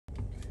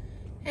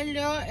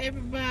Hello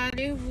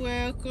everybody,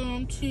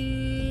 welcome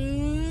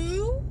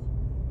to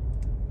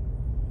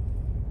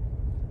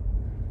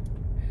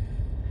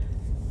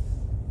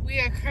we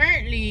are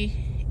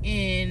currently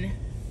in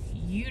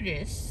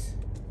Udis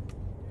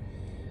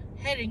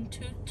heading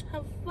to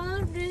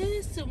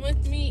Tavares, and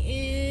with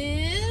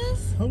me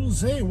is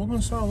Jose. Welcome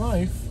to Sound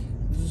Life.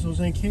 This is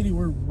Jose and Katie.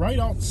 We're right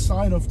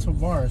outside of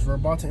Tavares. We're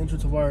about to enter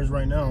Tavares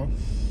right now.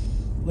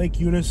 Lake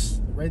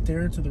Udis right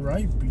there to the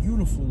right.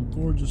 Beautiful,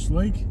 gorgeous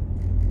lake.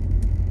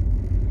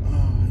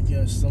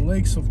 Yes, the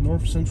lakes of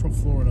North Central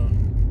Florida.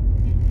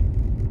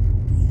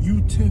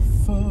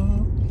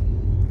 Beautiful.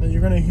 And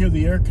you're gonna hear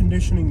the air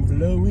conditioning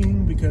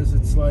blowing because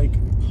it's like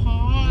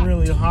hot.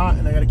 really hot,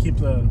 and I gotta keep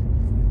the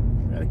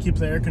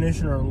air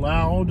conditioner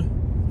loud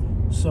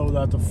so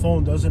that the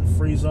phone doesn't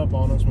freeze up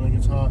on us when it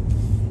gets hot.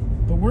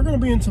 But we're gonna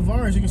be in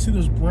Tavares. You can see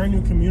there's brand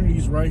new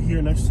communities right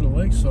here next to the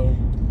lake. So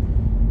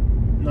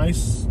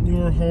nice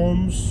newer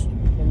homes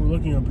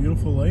overlooking a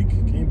beautiful lake.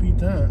 Can't beat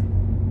that.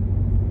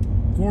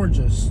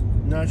 Gorgeous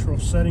natural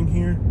setting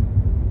here.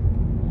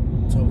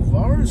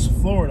 Tavares,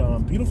 Florida, on a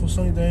beautiful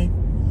sunny day.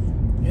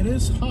 It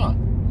is hot.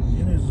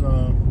 It is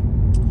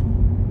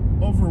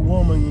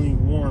overwhelmingly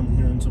warm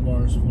here in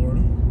Tavares,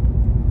 Florida.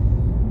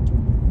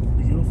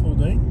 Beautiful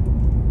day.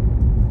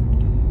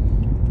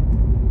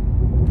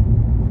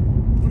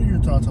 What are your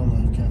thoughts on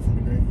life, Cat from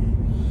the Great?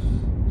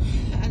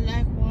 I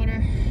like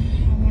water.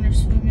 I want to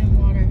swim in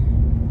water,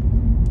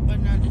 but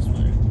not this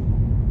water.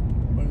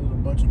 Well, there's a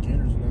bunch of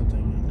gators in that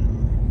thing right now.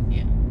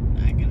 Yeah,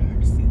 I can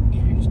already see the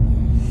gators.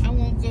 I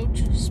won't go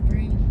to the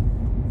spring.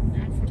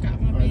 I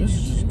forgot my Alright, this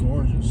is just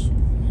gorgeous.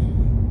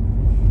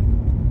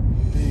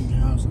 Big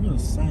house. Look at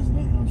the size of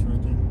that house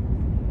right there.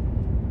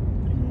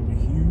 It's gonna be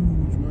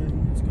huge, man.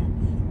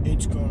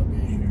 It's gonna be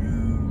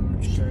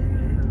huge.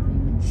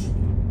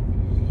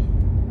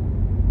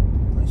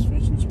 Nice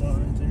fishing spot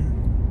right there.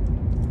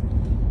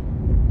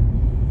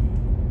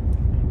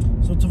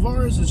 So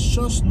Tavares is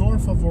just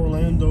north of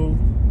Orlando.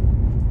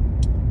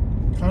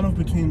 Kind of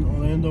between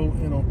Orlando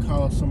and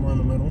Ocala, somewhere in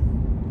the middle.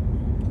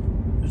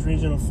 This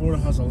region of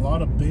Florida has a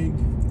lot of big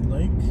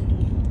lakes.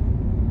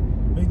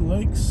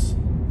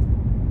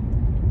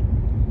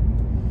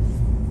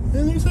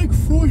 And there's like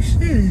 4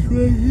 cities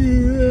right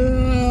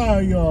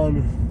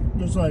here.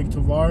 There's like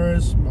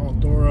Tavares, Mount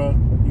Dora,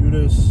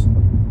 Udis,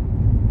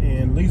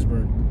 and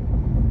Leesburg.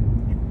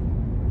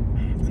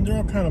 And they're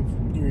all kind of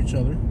near each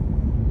other.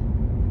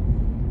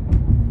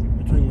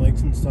 Between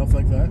lakes and stuff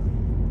like that.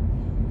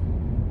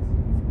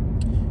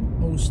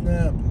 Oh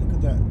snap, look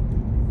at that.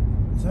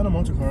 Is that a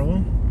Monte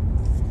Carlo?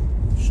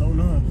 Sure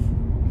enough.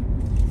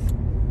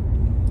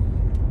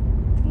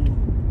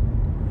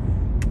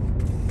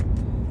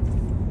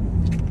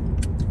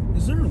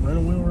 Is there a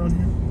rent-a-wheel around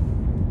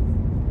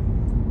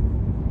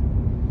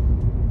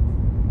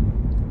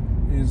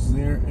here? Is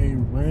there a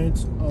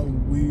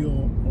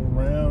rent-a-wheel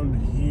around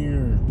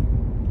here?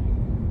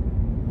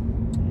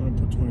 I'm gonna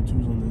put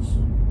 22s on this.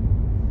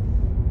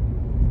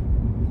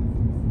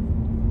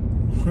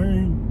 Why are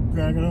you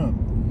cracking up?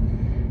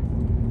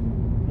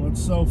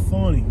 What's so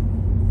funny?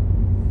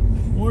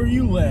 What are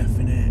you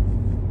laughing at?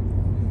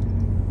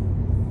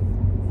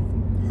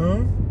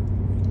 Huh?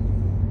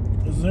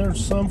 Is there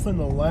something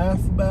to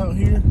laugh about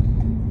here?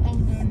 Oh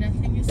no,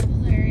 nothing is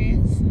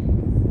hilarious.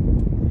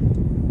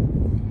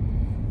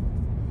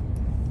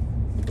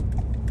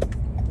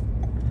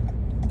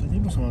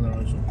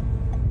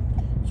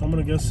 So I'm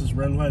gonna guess this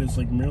red light is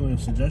like merely a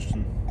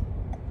suggestion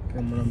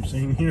from what I'm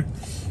seeing here.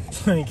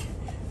 It's like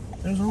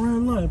there's a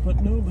red light,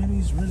 but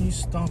nobody's really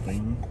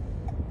stopping.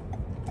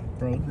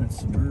 Bro, look at that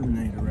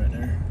Suburbanator right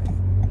there.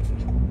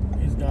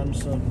 He's got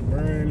himself a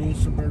brand new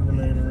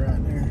Suburbanator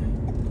right there.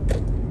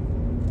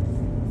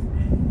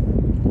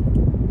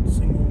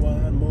 Single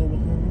wide mobile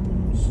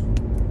homes.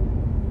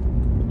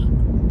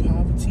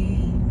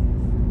 Poverty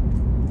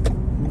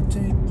will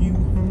take you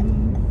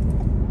home.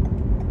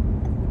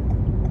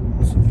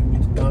 Let's see if we can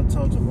get to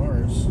downtown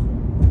Tavares.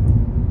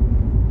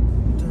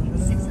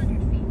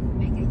 600 feet,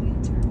 make a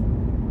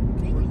U-turn.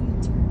 Make a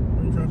U-turn.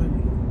 Where are you trying to take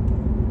me?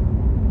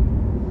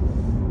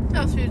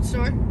 Health food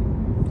store. A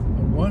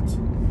what?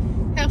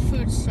 Health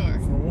food store.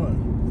 For what?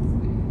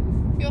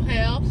 Your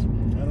health.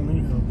 I don't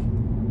need help.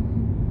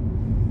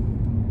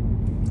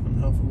 I'm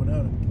healthy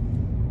without it.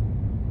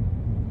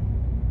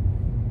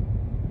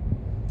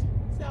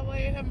 Is that why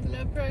you're having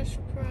blood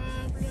pressure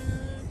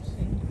problems?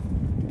 And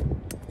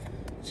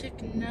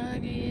chicken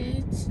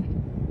nuggets?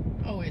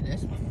 Oh wait,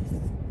 that's one.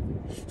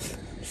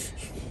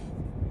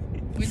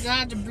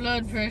 Without the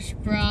blood pressure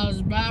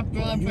problems, my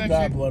blood You pressure.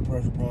 got blood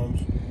pressure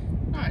problems.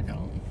 No, I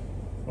don't.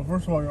 Well,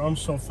 first of all, your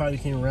arm's so fat you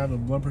can't even have a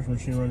blood pressure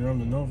machine around your arm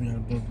to know if you have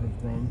a blood pressure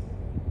problem.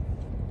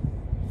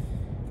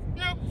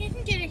 No, you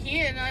can get it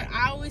here, and I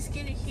always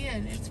get it here,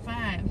 and it's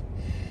fine.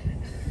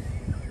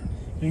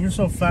 You're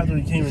so fat that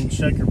you can't even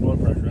check your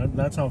blood pressure.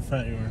 That's how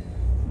fat you are.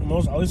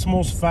 At least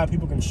most fat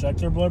people can check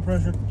their blood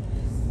pressure.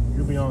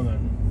 You're beyond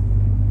that.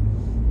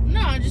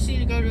 No, I just need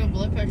to go to a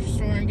blood pressure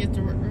store and get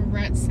the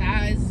right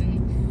size and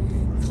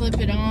clip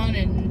it on,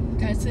 and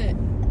that's it.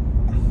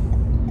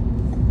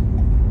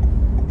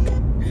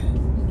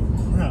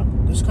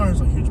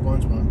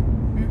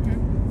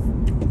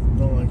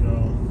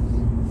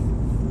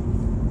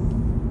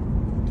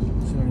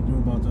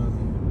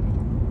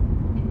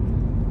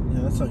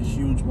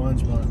 much blind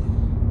spot.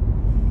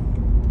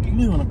 I can't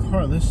believe on a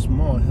car this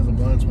small it has a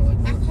blind spot like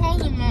I that.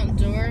 called it Mount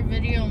Dora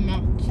video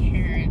Mount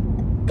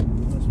Karen.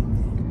 That's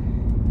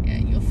fine. Yeah,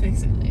 you'll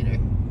fix it later.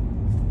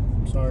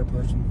 Sorry,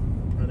 person.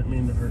 I didn't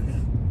mean to hurt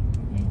you.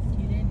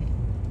 You didn't.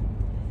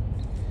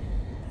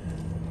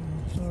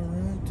 It's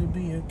alright to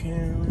be a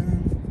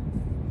Karen.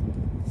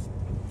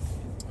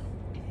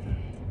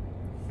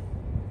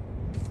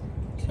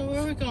 So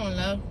where are we going,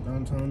 love?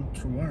 Downtown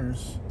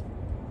Tavares.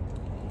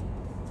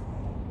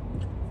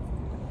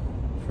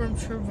 From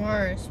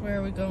Tavares, where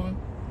are we going?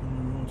 I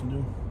don't know what to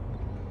do.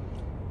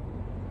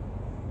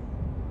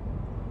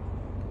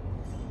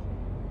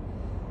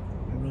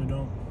 I really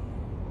don't.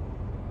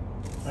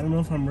 I don't know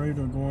if I'm ready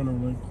to go on a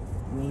like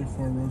really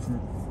far road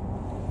trip.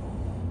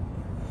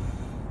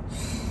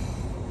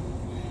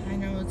 I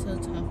know it's a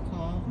tough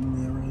call.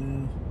 Yeah, it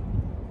really is.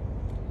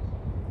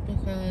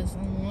 Because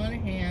on one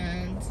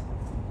hand,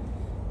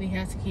 we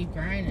have to keep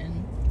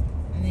grinding.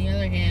 On the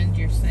other hand,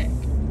 you're sick.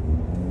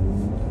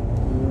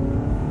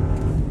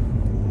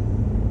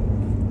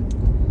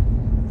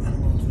 I don't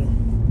know what to do.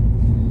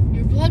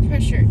 Your blood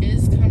pressure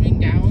is coming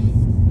down.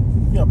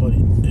 Yeah, but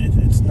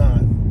it's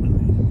not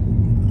really.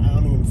 I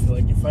don't even feel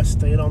like if I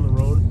stayed on the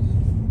road,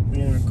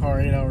 being in a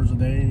car 8 hours a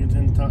day,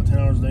 10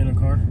 hours a day in a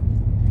car,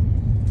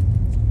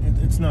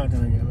 it's not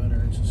gonna get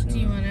better. It's just gonna. Do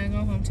you want to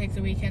go home, take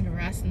the weekend to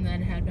rest, and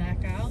then head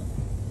back out?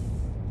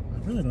 I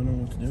really don't know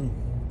what to do.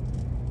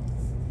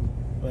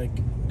 Like,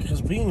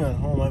 because being at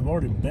home, I've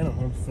already been at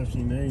home for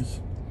 15 days.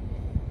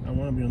 I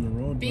want to be on the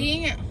road.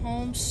 Being at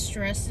home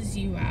stresses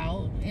you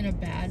out in a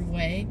bad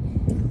way.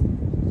 I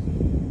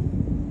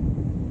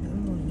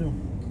don't know what to do.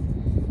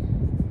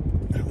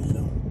 I really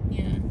don't.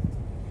 Yeah.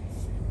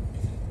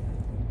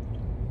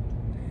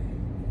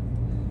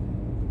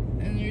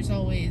 And there's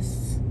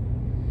always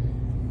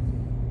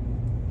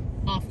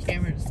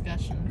off-camera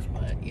discussions,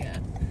 but yeah.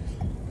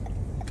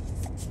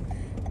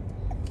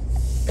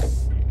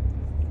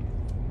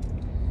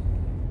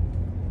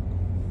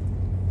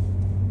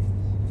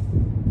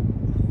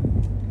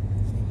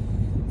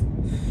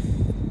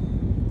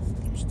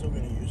 I'm still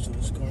getting used to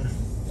this car.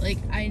 Like,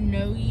 I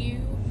know you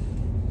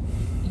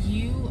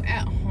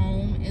at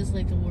home is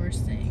like the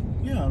worst thing.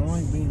 Yeah, I don't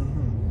like being at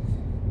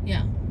home.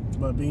 Yeah.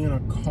 But being in a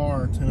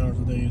car 10 hours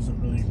a day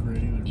isn't really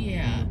great either.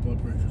 Yeah. Your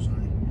blood pressure's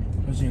high.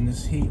 Especially in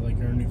this heat, like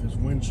underneath this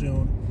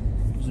windshield.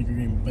 It's like you're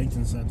getting baked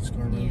inside this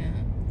car, man. Yeah.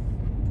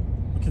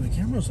 Okay, the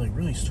camera's like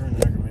really starting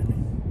to aggravate me.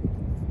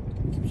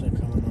 It keeps like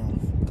coming off.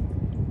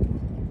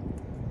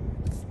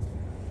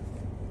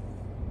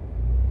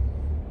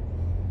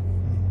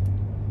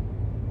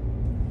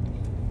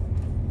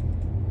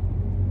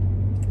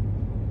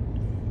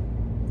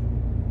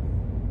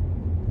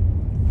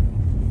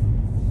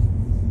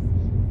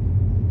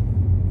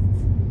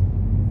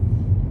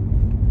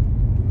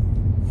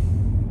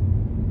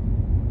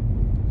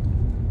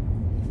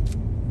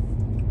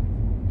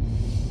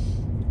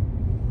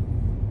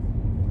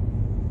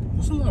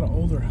 There's a lot of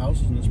older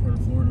houses in this part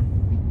of Florida.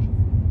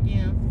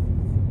 Yeah.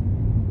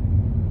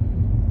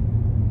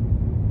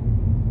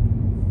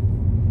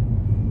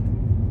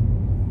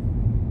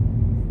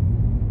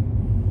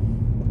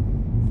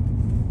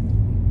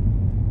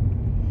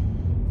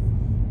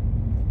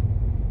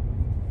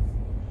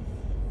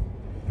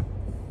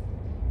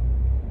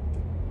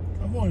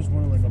 I've always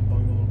wanted like a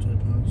bungalow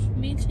type house.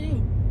 Me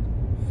too.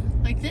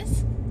 Like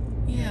this?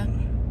 Yeah.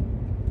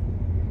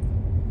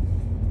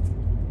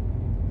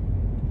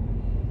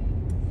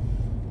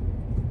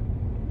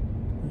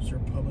 There's your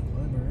public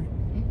library.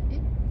 Mm-hmm.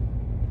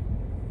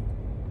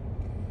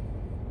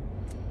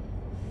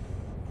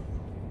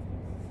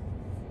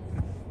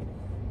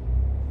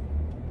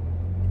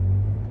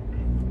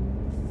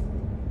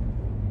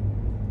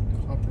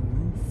 Copper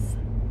roof.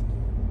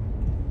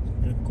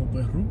 El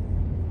copper roof.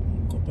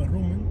 Copper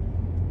room, man.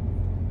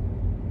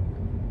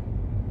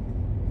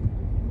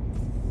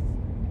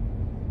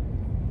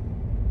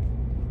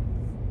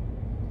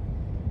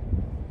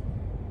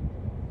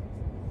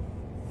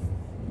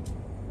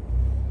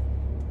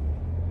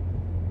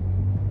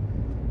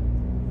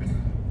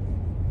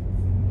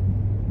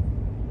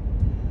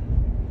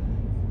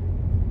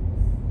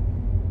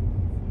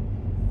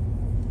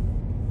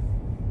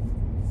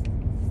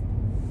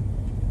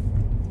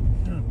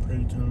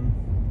 Pretty town.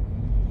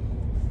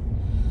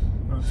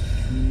 Lots of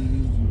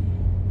trees.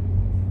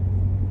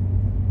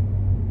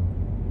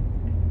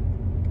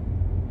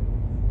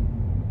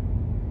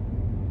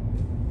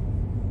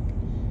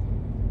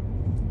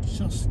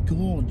 Just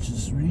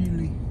gorgeous,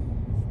 really.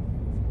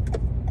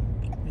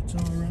 It's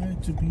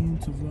alright to be in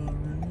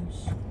Tavares.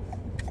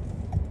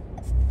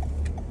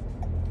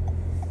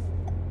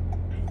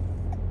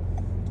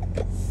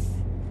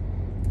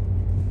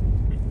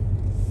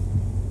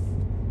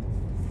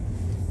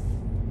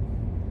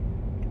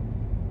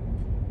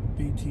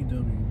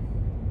 BTW.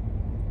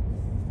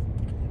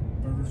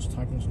 Burgers,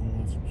 tacos, and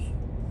waffles.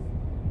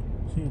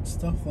 See, it's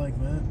stuff like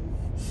that.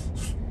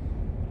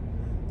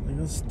 Like,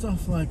 it's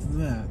stuff like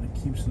that that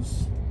keeps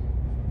us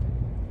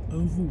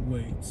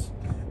overweight,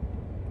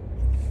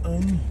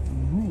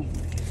 unruly.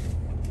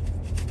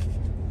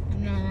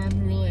 Not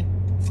unruly.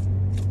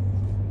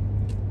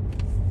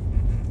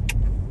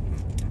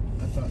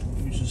 I thought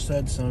you just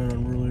said sounded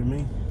unruly to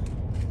me.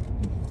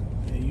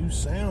 Yeah, you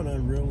sound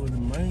unruly to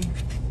me.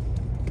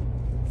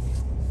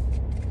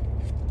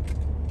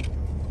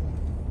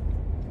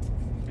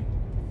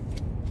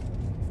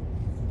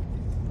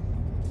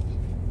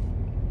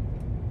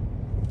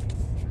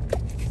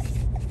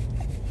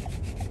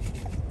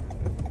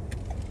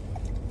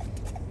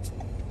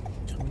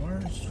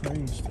 Tavares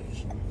train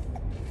station.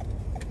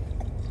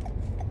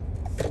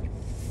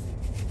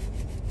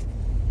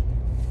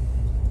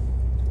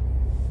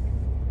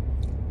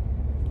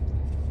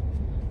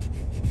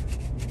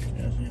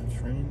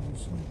 Trains and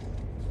stuff.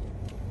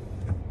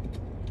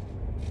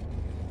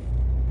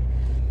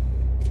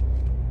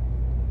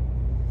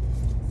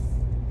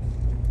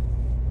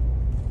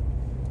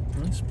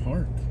 Nice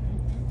park.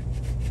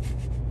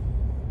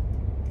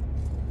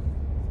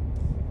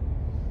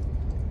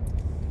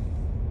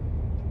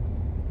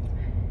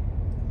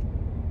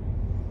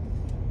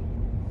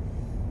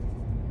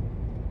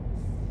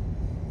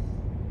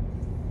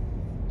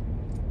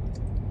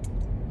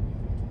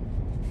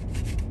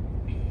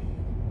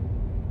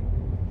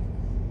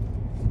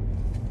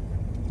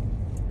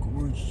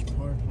 Gorgeous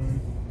park,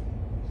 man.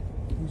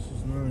 This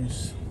is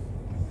nice.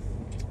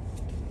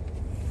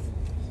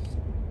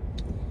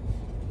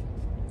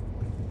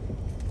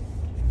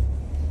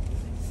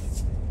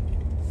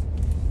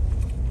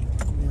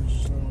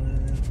 Gorgeous little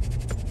area.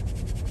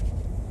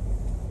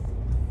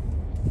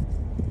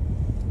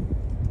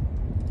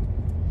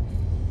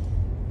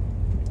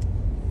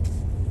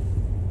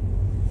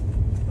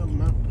 A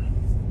map.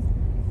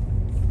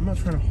 I'm not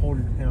trying to hold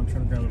your hand, I'm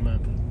trying to grab a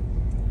map.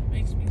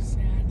 Makes me sad.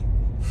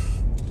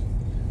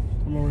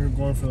 I'm over here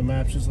going for the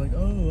map. She's like,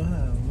 oh,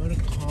 wow, what a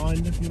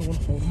kind if you don't want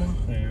to hold my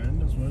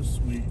hand. That's very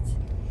sweet.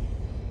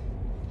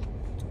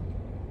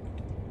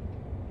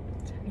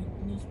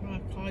 That's why I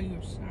call you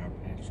a Sour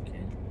Patch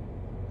Kid.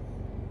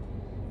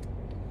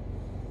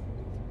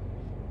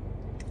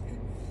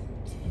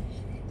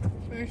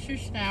 First you're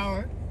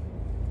sour,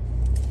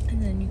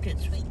 and then you get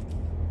sweet.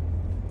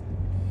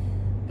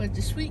 But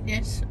the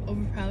sweetness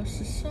overpowers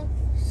the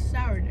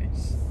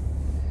sourness.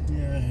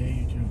 Yeah, I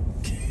hate you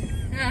too.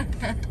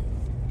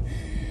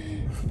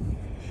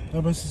 I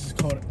bet this is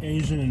called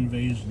Asian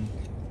invasion.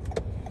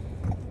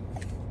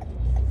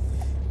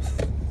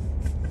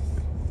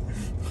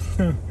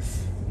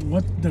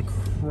 What the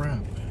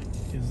crap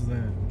is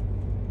that?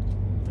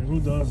 Like, who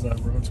does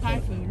that, bro? It's Thai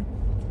called food.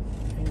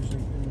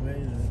 Asian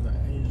invasion. The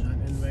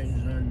Asian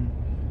invasion.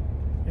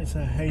 It's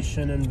a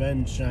Haitian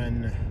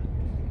invention.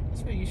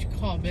 That's what you should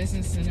call a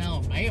business in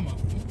Alabama.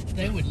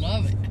 They would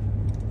love it.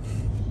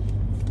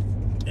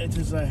 It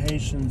is a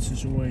Haitian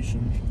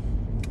situation.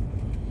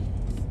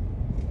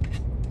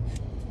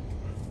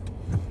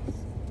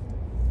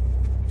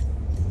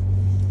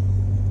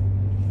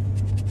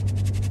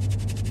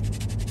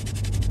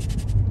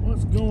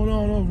 What's going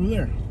on over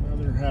there? Now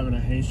they're having a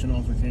Haitian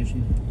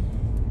altercation.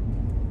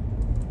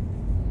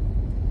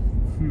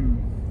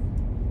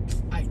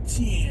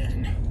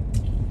 I-10.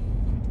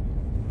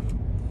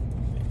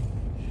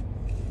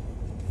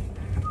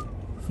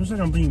 Feels like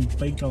I'm being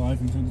baked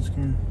alive inside this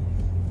car.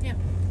 Yeah.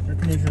 Air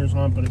conditioner's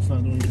on, but it's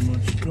not doing too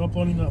much. You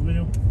uploading that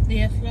video?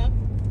 Yes, love.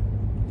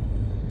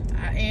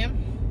 I am.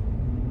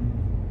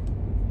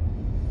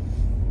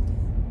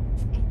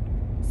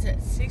 It's at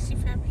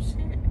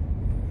 65%.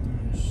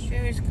 Nice.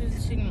 Very good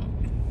signal.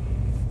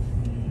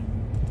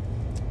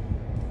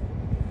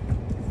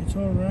 It's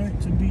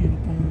alright to be a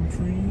palm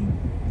tree.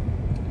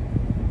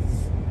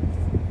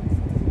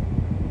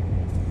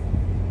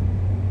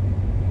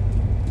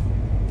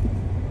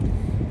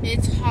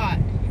 It's hot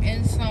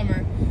in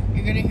summer.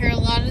 You're gonna hear a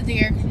lot of the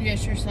air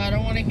conditioner, so I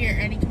don't want to hear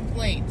any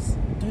complaints.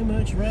 Too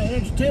much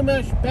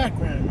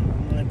background.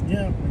 I'm like,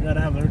 yeah, we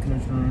gotta have the air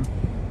conditioner on.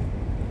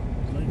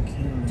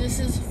 Like, This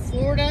is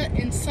Florida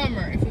in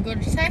summer. If we go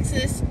to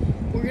Texas,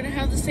 we're gonna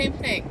have the same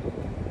thing.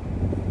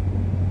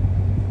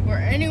 Or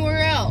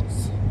anywhere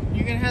else,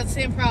 you're gonna have the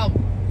same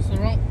problem. So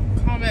don't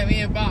comment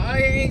me about, oh,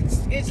 it's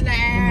look at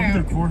loud.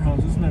 their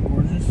courthouse. Isn't that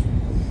gorgeous?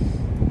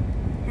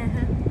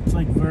 It's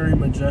like very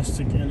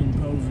majestic and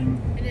imposing.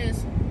 It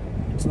is.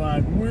 It's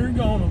like, we're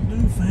gonna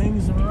do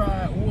things the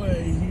right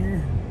way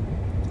here.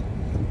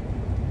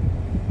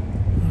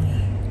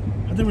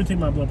 I think we take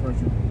my blood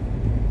pressure.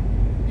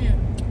 Yeah.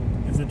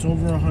 If it's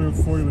over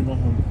 140, we go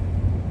home.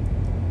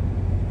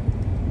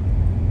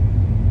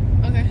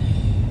 Okay.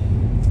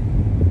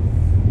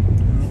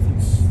 And if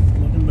it's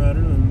looking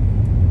better, then.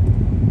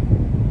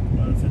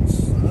 But if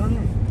it's, I don't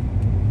know.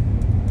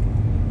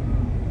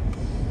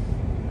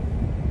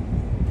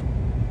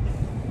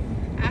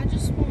 I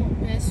just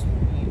won't mess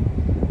with you.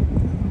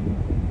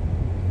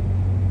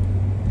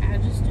 I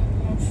just don't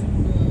want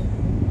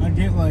you I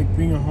get like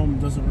being at home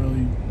doesn't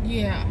really. to.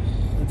 Yeah.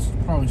 It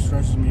probably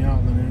stresses me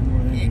out more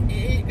than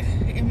anything.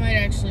 It might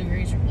actually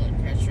raise your blood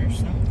pressure,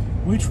 so.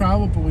 We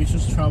travel, but we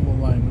just travel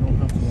light. We don't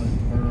have to like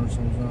burn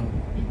ourselves out.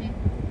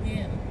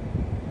 Yeah.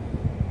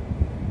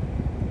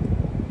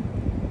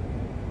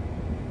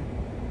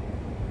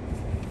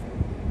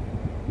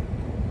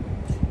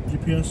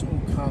 GPS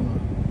Ocala.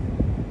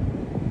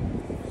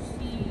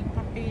 See,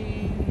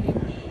 puppy.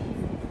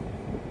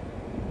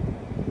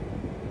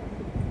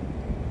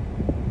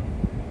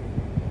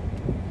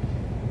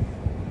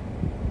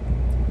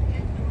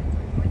 Head north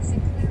on North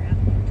Sinclair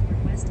Avenue toward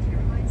West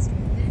Caroline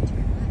Street, then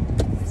turn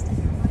left on West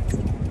Caroline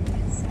Street.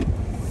 Head south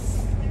on North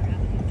Sinclair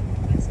Avenue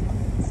toward West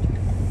Caroline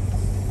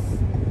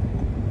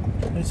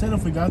Street. They said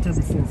if we got there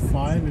before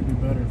 5, it'd be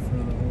better for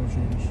the oil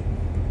change.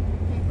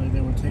 Like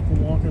they would take a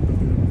walker, but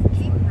be there before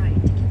Keep 5. right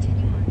to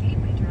continue on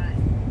Gateway Drive.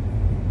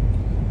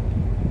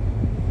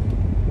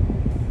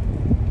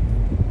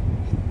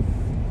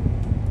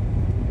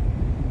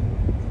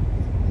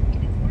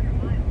 In a quarter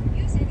mile,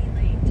 use any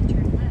lane to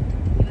turn left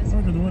onto US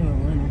Look at the window,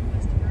 Atlanta.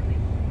 West of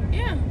Burbank.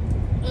 Yeah.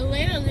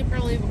 Atlanta, they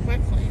probably have a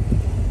quick lane.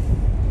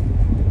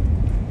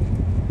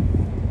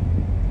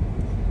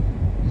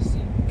 Let's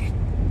see.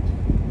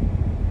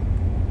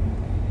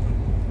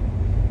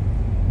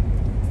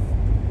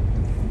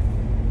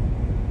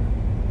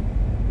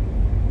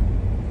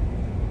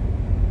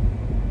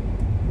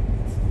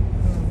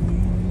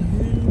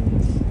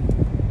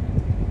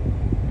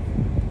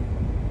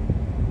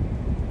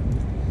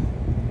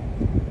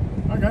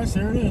 Alright guys,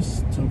 there it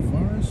is.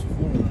 Tavares,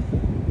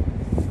 Florida.